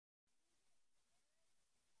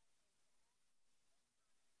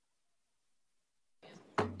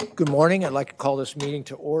Good morning. I'd like to call this meeting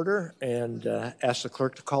to order and ask the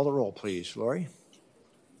clerk to call the roll, please. Lori?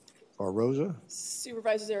 Or Rosa?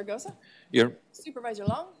 Supervisor Zaragoza? Here. Supervisor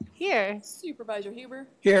Long? Here. Supervisor Huber?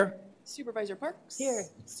 Here. Supervisor Parks? Here.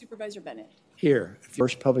 Supervisor Bennett? Here.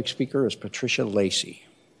 First public speaker is Patricia Lacy.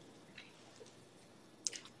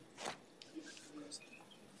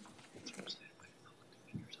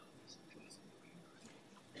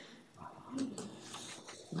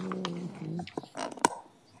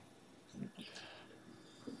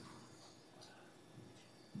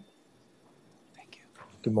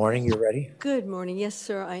 Good morning. You ready? Good morning. Yes,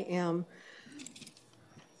 sir, I am.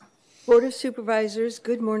 Board of Supervisors,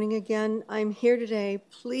 good morning again. I'm here today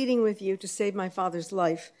pleading with you to save my father's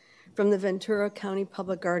life from the Ventura County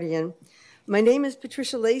Public Guardian. My name is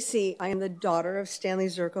Patricia Lacy. I am the daughter of Stanley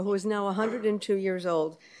Zurko, who is now 102 years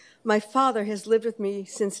old. My father has lived with me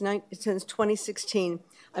since 2016.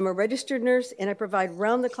 I'm a registered nurse, and I provide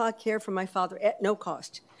round-the-clock care for my father at no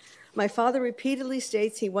cost. My father repeatedly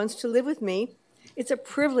states he wants to live with me. It's a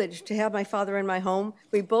privilege to have my father in my home.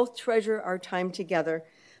 We both treasure our time together.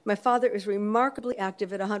 My father is remarkably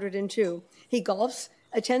active at 102. He golfs,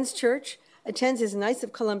 attends church, attends his Knights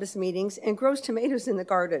of Columbus meetings, and grows tomatoes in the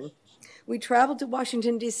garden. We traveled to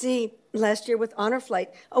Washington, D.C. last year with Honor Flight,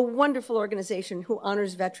 a wonderful organization who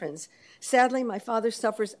honors veterans. Sadly, my father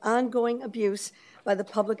suffers ongoing abuse by the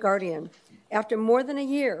public guardian. After more than a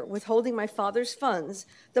year withholding my father's funds,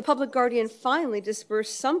 the public guardian finally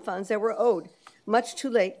dispersed some funds that were owed, much too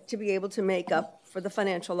late to be able to make up for the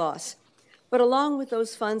financial loss. But along with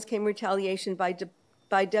those funds came retaliation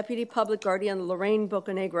by Deputy Public Guardian Lorraine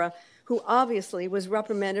Bocanegra, who obviously was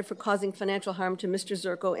reprimanded for causing financial harm to Mr.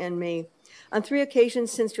 Zurko and me. On 3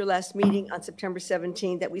 occasions since your last meeting on September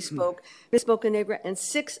 17 that we spoke, Ms. Bocanegra and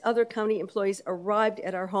 6 other county employees arrived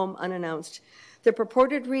at our home unannounced. The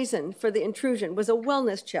purported reason for the intrusion was a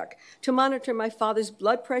wellness check to monitor my father's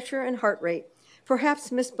blood pressure and heart rate.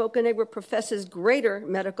 Perhaps Ms. Bocanegra professes greater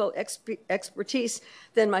medical expertise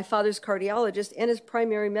than my father's cardiologist and his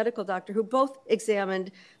primary medical doctor, who both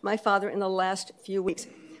examined my father in the last few weeks.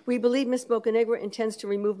 We believe Ms. Bocanegra intends to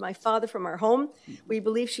remove my father from our home. We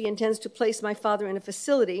believe she intends to place my father in a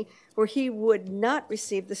facility where he would not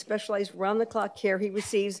receive the specialized round-the-clock care he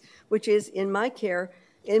receives, which is in my care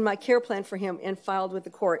plan for him and filed with the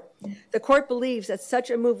court. The court believes that such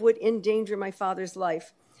a move would endanger my father's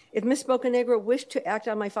life. If Ms. Bocanegra wished to act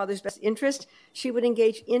on my father's best interest, she would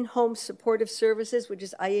engage in-home supportive services, which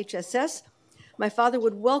is IHSS. My father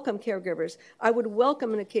would welcome caregivers. I would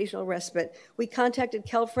welcome an occasional respite. We contacted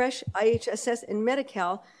CalFresh, IHSS, and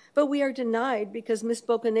Medi-Cal, but we are denied because Ms.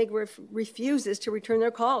 Bocanegra refuses to return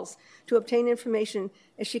their calls to obtain information,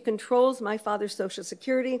 as she controls my father's Social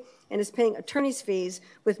Security and is paying attorney's fees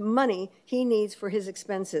with money he needs for his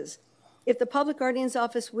expenses. If the public guardian's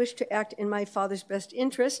office wished to act in my father's best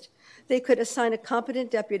interest, they could assign a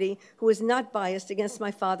competent deputy who is not biased against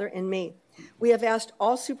my father and me. We have asked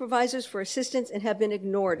all supervisors for assistance and have been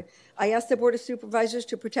ignored. I asked the Board of Supervisors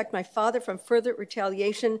to protect my father from further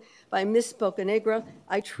retaliation by Ms. Bocanegra.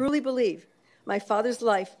 I truly believe my father's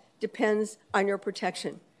life depends on your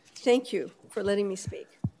protection. Thank you for letting me speak.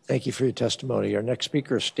 Thank you for your testimony. Our next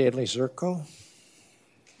speaker is Stanley Zurko.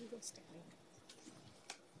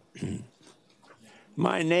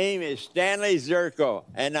 My name is Stanley Zurko,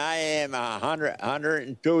 and I am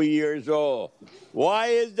 102 years old. Why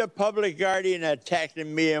is the public guardian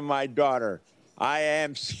attacking me and my daughter? I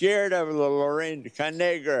am scared of Lorraine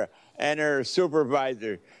Bocanegra and her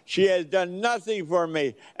supervisor. She has done nothing for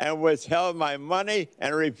me and withheld my money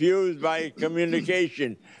and refused my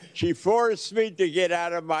communication. She forced me to get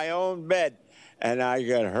out of my own bed, and I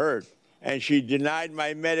got hurt, and she denied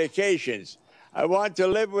my medications. I want to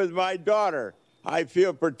live with my daughter. I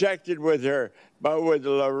feel protected with her, but with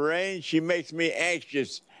Lorraine, she makes me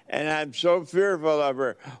anxious, and I'm so fearful of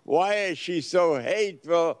her. Why is she so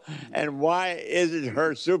hateful, and why isn't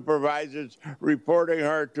her supervisors reporting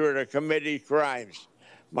her to the committee crimes?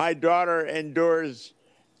 My daughter ensures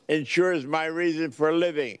my reason for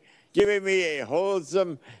living, giving me a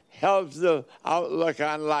wholesome, healthful outlook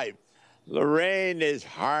on life. Lorraine is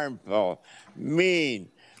harmful, mean,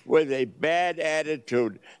 with a bad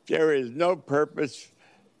attitude. There is no purpose.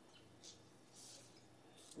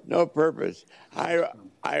 No purpose. I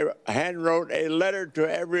handwrote a letter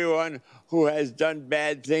to everyone who has done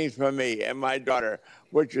bad things for me and my daughter,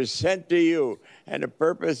 which was sent to you. And the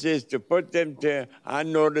purpose is to put them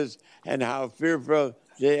on notice and how fearful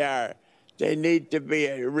they are. They need to be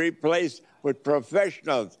replaced with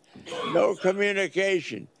professionals. No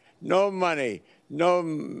communication, no money, no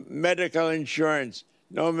medical insurance,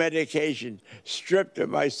 no medication, stripped of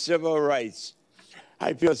my civil rights.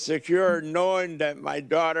 I feel secure knowing that my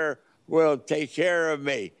daughter will take care of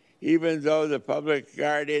me, even though the public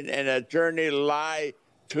guardian and attorney lie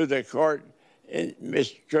to the court and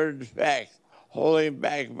misjudge facts, holding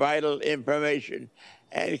back vital information,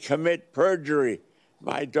 and commit perjury.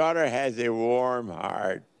 My daughter has a warm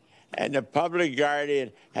heart, and the public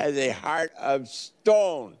guardian has a heart of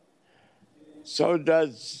stone. So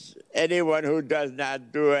does anyone who does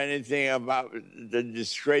not do anything about the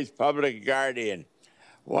disgraced public guardian.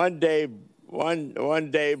 One day,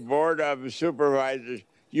 Board of Supervisors,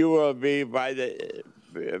 you will be by the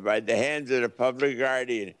hands of the public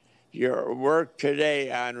guardian. Your work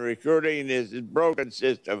today on recruiting this broken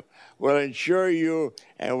system will ensure you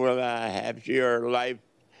and will have your life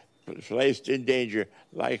placed in danger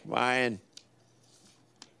like mine.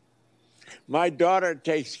 My daughter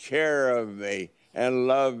takes care of me and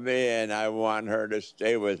loves me, and I want her to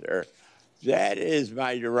stay with her. That is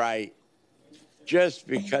my right. Just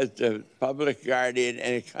because the public guardian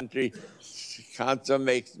and country council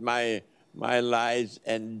makes my lies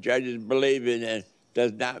and judges believe in it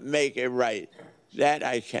does not make it right. That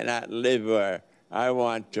I cannot live where I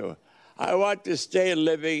want to. I want to stay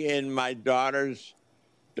living in my daughter's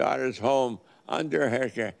home under her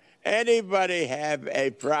care. Anybody have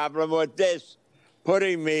a problem with this?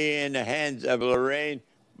 Putting me in the hands of Lorraine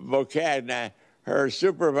Bocagna, her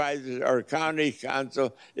supervisors or county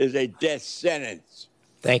council, is a death sentence.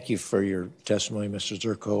 Thank you for your testimony, Mr.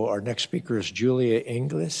 Zurko. Our next speaker is Julia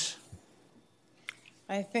Inglis.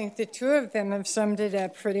 I think the two of them have summed it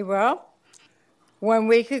up pretty well. 1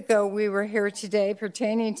 week ago, we were here today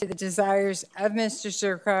pertaining to the desires of Mr.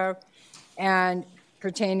 Zurko and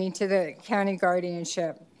pertaining to the county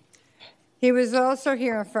guardianship. He was also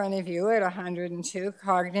here in front of you at 102,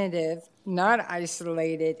 cognitive, not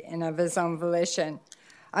isolated and of his own volition.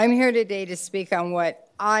 I'm here today to speak on what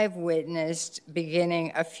I've witnessed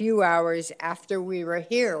beginning a few hours after we were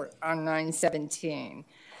here on 9/17.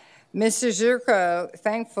 Mr. Zurko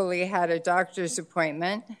thankfully had a doctor's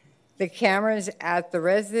appointment. The cameras at the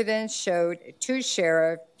residence showed 2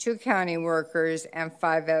 sheriffs, 2 county workers, and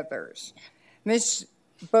 5 others. Ms.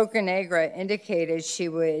 Bocanegra indicated she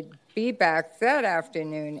would be back that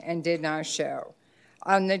afternoon and did not show.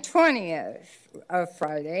 On the 20th of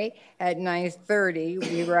Friday at 9:30,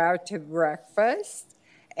 we were out to breakfast,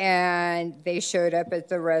 and they showed up at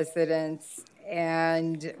the residence.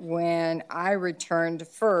 And when I returned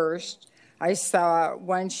first, I saw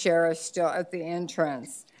 1 sheriff still at the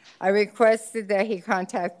entrance. I requested that he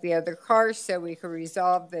contact the other car so we could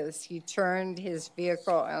resolve this. He turned his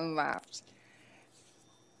vehicle and left.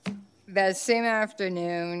 That same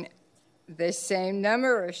afternoon, the same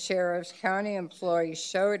number of sheriff's county employees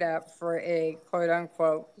showed up for a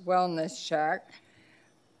quote-unquote wellness check.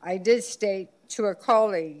 I did state to a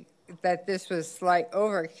colleague that this was slight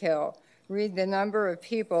overkill. Read the number of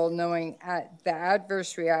people knowing the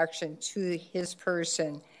adverse reaction to his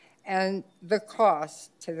person and the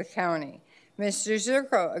cost to the county. Mr.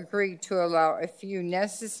 Zurko agreed to allow a few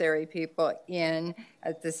necessary people in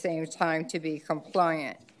at the same time to be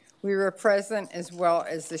compliant. We were present as well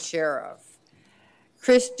as the sheriff.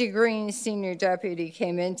 Christy Green, senior deputy,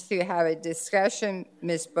 came in to have a discussion.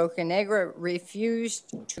 Ms. Bocanegra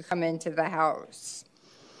refused to come into the house.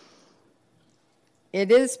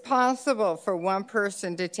 It is possible for one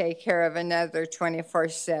person to take care of another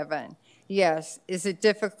 24/7. Yes, is it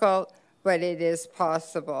difficult? But it is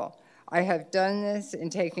possible. I have done this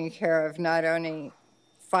in taking care of not only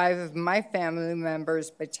 5 of my family members,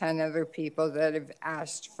 but 10 other people that have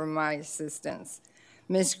asked for my assistance.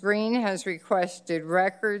 Ms. Green has requested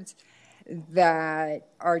records that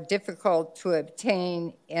are difficult to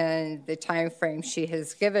obtain in the time frame she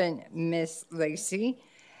has given Ms. Lacy.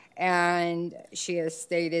 And she has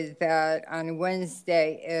stated that on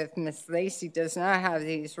Wednesday, if Ms. Lacy does not have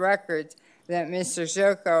these records, that Mr.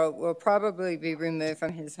 Zurko will probably be removed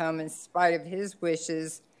from his home in spite of his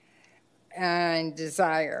wishes and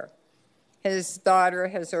desire. His daughter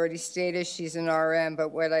has already stated she's an RN, but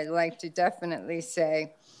what I'd like to definitely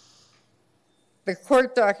say, the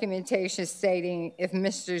court documentation stating if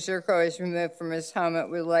Mr. Zurko is removed from his home, it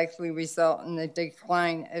will likely result in the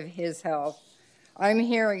decline of his health. I'm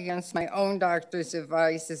here against my own doctor's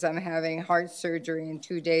advice as I'm having heart surgery in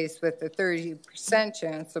 2 days with a 30%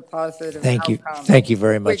 chance of positive outcome. Thank you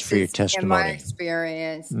very much for your in testimony. my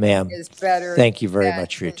experience, Ma'am, is better thank you very than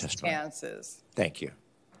much for your his testimony. chances. Thank you.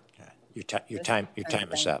 Your time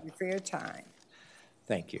is up. Thank you for your time.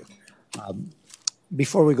 Thank you.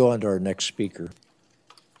 Before we go on to our next speaker,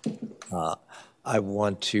 I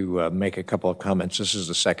want to make a couple of comments. This is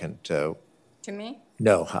the second. To me?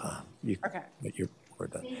 No, Okay. we're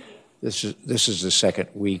done. This is the second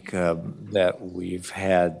week that we've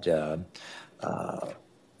had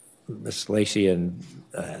Ms. Lacy and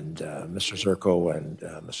Mr. Zurko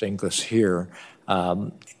and Ms. Inglis here,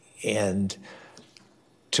 and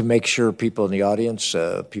to make sure people in the audience,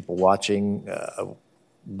 people watching,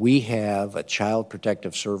 we have a child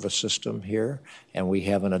protective service system here, and we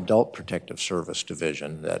have an adult protective service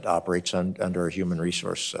division that operates under a human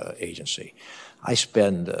resource agency. I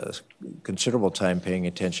spend considerable time paying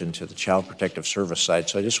attention to the child protective service side,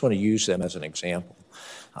 so I just want to use them as an example.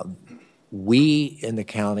 We in the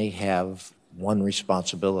county have one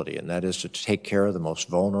responsibility, and that is to take care of the most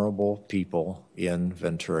vulnerable people in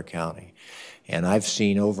Ventura County. And I've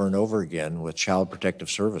seen over and over again with Child Protective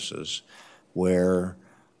Services where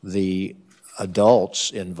the adults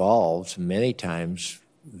involved many times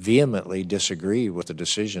vehemently disagree with the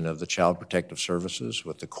decision of the Child Protective Services,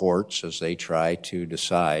 with the courts as they try to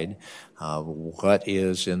decide what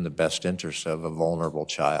is in the best interest of a vulnerable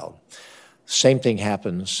child. Same thing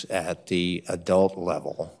happens at the adult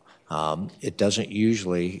level. It doesn't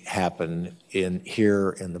usually happen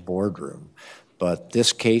here in the boardroom, but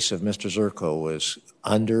this case of Mr. Zurko was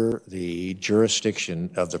under the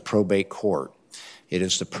jurisdiction of the probate court. It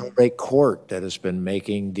is the probate court that has been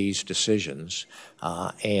making these decisions,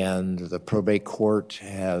 and the probate court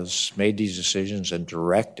has made these decisions and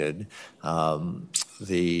directed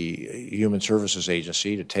the Human Services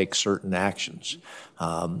Agency to take certain actions.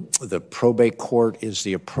 The probate court is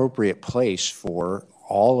the appropriate place for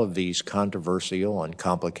all of these controversial and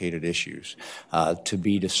complicated issues to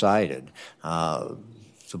be decided.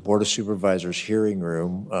 The Board of Supervisors hearing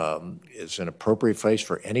room is an appropriate place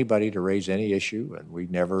for anybody to raise any issue, and we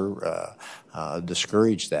never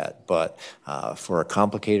discourage that. But for a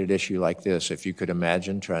complicated issue like this, if you could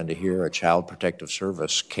imagine trying to hear a Child Protective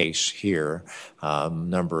Service case here,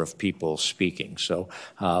 number of people speaking. So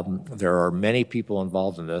there are many people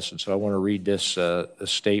involved in this, and so I want to read this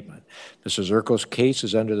statement. Mr. Zurko's case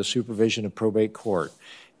is under the supervision of probate court.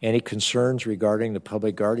 Any concerns regarding the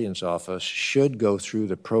public guardian's office should go through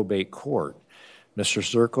the probate court. Mr.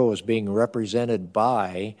 Zurko is being represented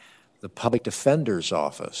by the public defender's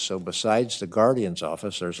office. So besides the guardian's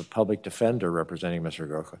office, there's a public defender representing Mr.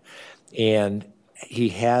 Zurko. And he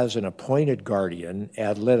has an appointed guardian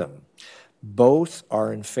ad litem. Both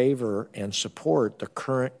are in favor and support the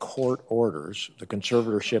current court orders, the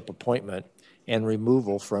conservatorship appointment and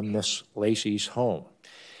removal from Ms. Lacy's home.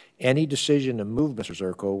 Any decision to move Mr.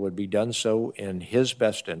 Zurko would be done so in his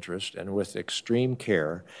best interest and with extreme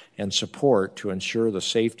care and support to ensure the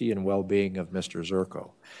safety and well-being of Mr.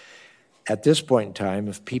 Zurko. At this point in time,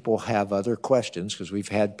 if people have other questions, because we've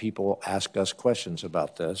had people ask us questions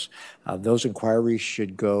about this, those inquiries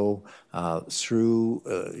should go through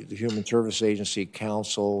the Human Service Agency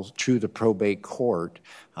Council, through the probate court,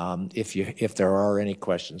 if there are any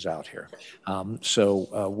questions out here.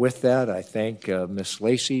 So with that, I thank Ms.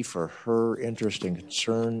 Lacy for her interest and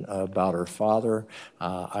concern about her father.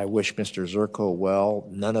 I wish Mr. Zurko well.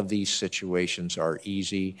 None of these situations are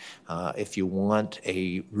easy. If you want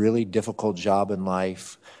a really difficult job in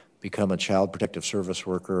life, become a child protective service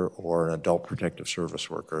worker or an adult protective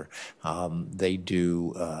service worker. They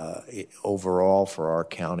do, overall for our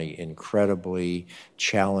county, incredibly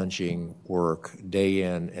challenging work day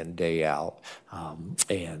in and day out. I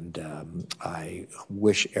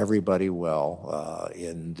wish everybody well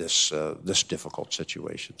in this difficult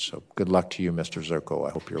situation. So good luck to you, Mr. Zurko.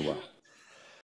 I hope you're well.